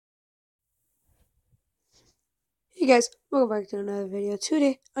Hey guys, welcome back to another video.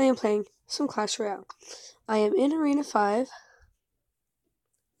 Today, I am playing some Clash Royale. I am in Arena 5.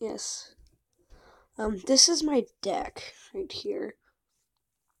 Yes. This is my deck right here.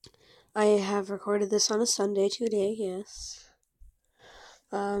 I have recorded this on a Sunday today, yes.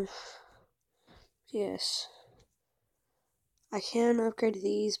 Yes. I can upgrade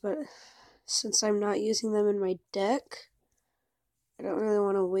these, but since I'm not using them in my deck, I don't really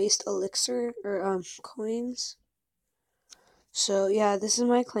want to waste elixir or coins. So yeah, this is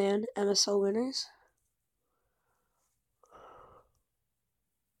my clan, MSL Winners.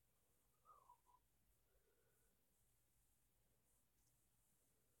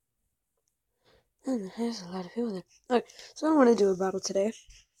 And there's a lot of people there. Alright, so I want to do a battle today.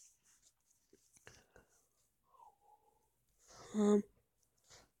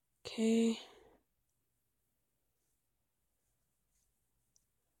 Okay.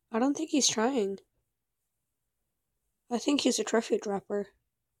 I don't think he's trying. I think he's a trophy dropper.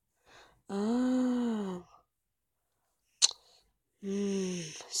 Oh.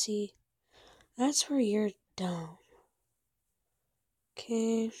 See, that's where you're dumb.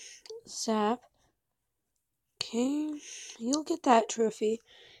 Okay, zap. Okay, you'll get that trophy.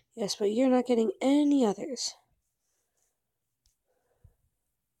 Yes, but you're not getting any others.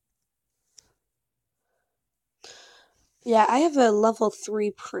 Yeah, I have a level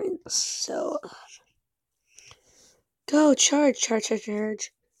 3 prince, so... Go, charge, charge, charge,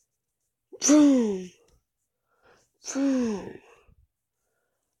 charge. Boom. Boom.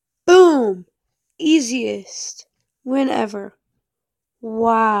 Boom. Easiest win ever.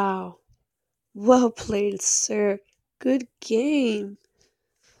 Wow. Well played, sir. Good game.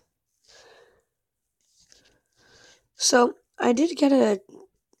 So, I did get a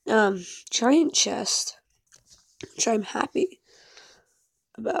giant chest, which I'm happy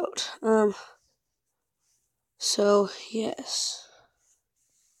about. So, yes.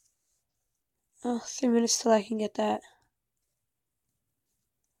 Oh, 3 minutes till I can get that.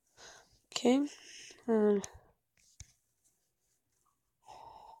 Okay.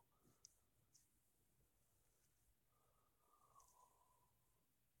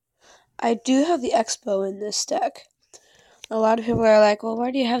 I do have the Expo in this deck. A lot of people are like, well,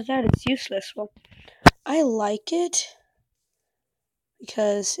 why do you have that? It's useless. Well, I like it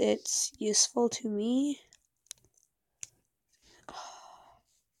because it's useful to me.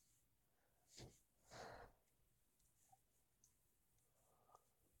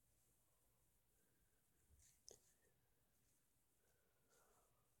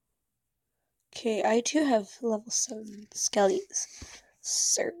 Okay, I too have level 7 skellies,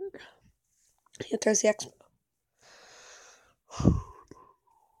 sir. Here, there's the Expo.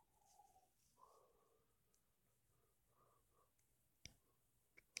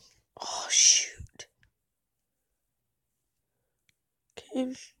 Oh, shoot.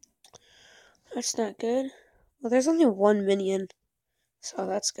 Okay. That's not good. Well, there's only one minion, so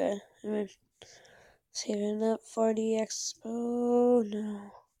that's good. I mean, saving up for the Expo.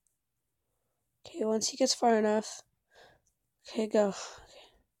 No. Okay, once he gets far enough. Okay, go. Okay.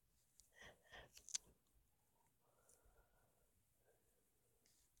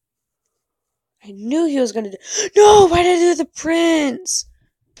 I knew he was gonna do. No! Why did I do the prince?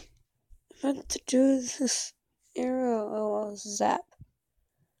 I meant to do this arrow. Oh, well, zap.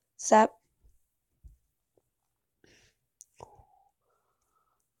 Zap.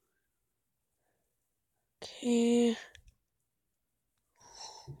 Okay.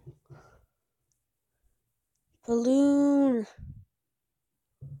 Balloon.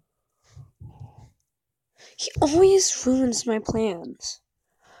 He always ruins my plans.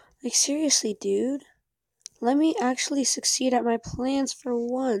 Like, seriously, dude. Let me actually succeed at my plans for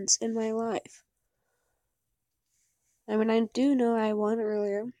once in my life. I mean, I do know I won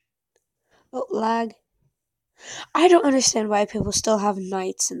earlier. Oh, lag. I don't understand why people still have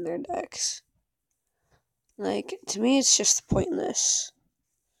knights in their decks. Like, to me, it's just pointless.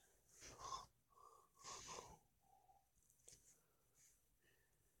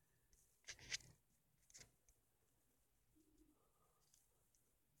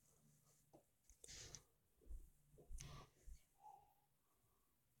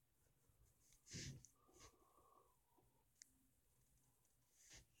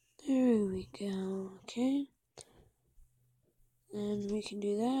 There we go. Okay. And we can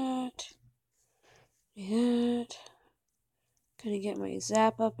do that. Do that. Gonna get my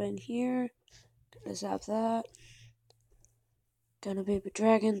zap up in here. Gonna zap that. Gonna baby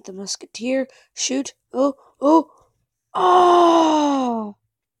dragon, the musketeer. Shoot. Oh, oh. Oh!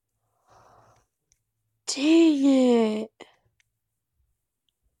 Dang it.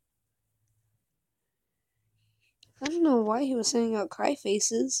 I don't know why he was sending out cry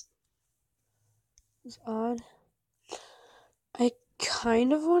faces. It's odd. I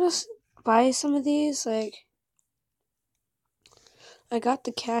kind of want to buy some of these. Like, I got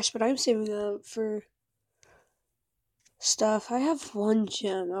the cash, but I'm saving up for stuff. I have one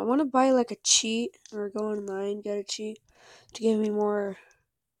gem. I want to buy like a cheat or go online, get a cheat to give me more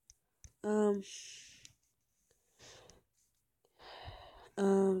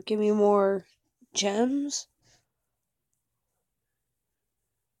give me more gems.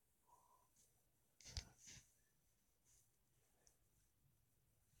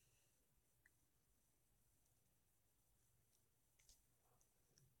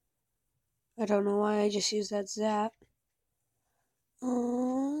 I don't know why I just used that zap.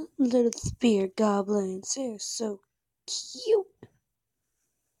 Oh, little spear goblins, they're so cute.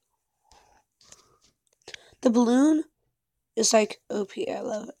 The balloon is like OP, I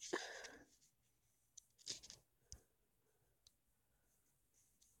love it.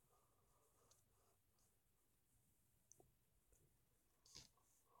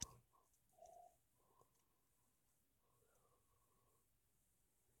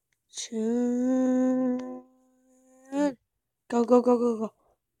 Go, go, go, go, go.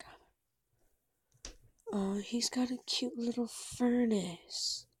 Oh, he's got a cute little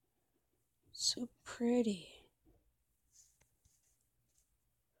furnace. So pretty.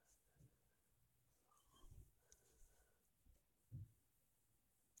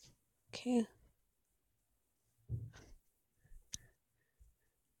 Okay.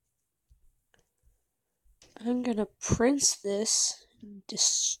 I'm gonna prince this and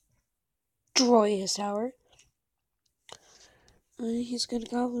destroy his tower. And he's gonna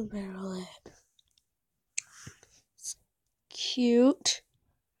goblin barrel it. It's cute.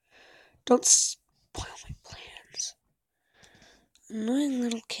 Don't spoil my plans. Annoying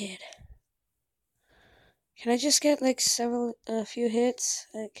little kid. Can I just get like a few hits?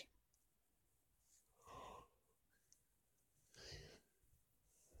 Like.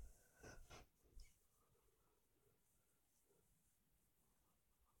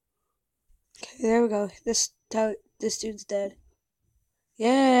 Okay, there we go. This dude's dead.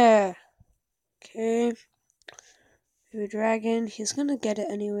 Yeah. Okay. Baby dragon. He's gonna get it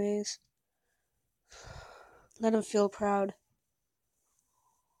anyways. Let him feel proud.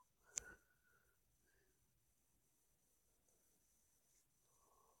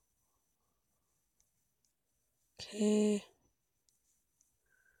 Okay.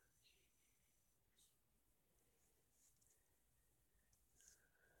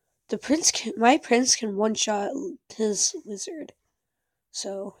 My prince can one-shot his wizard.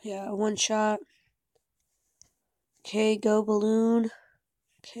 So, yeah, one shot. Okay, go balloon.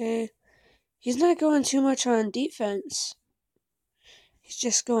 Okay. He's not going too much on defense. He's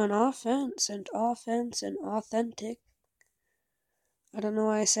just going offense and authentic. I don't know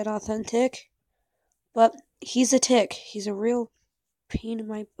why I said authentic, but he's a tick. He's a real pain in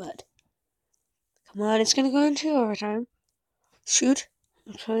my butt. Come on, it's gonna go into overtime. Shoot.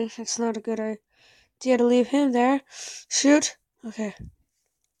 Okay, it's not a good idea to leave him there. Shoot. Okay.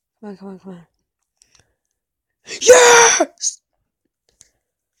 Come on, come on, come on. Yes!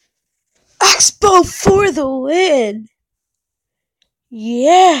 Expo for the win!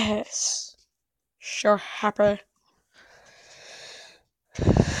 Yes! So happy.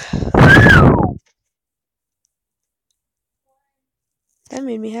 That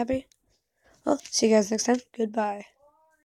made me happy. Well, see you guys next time. Goodbye.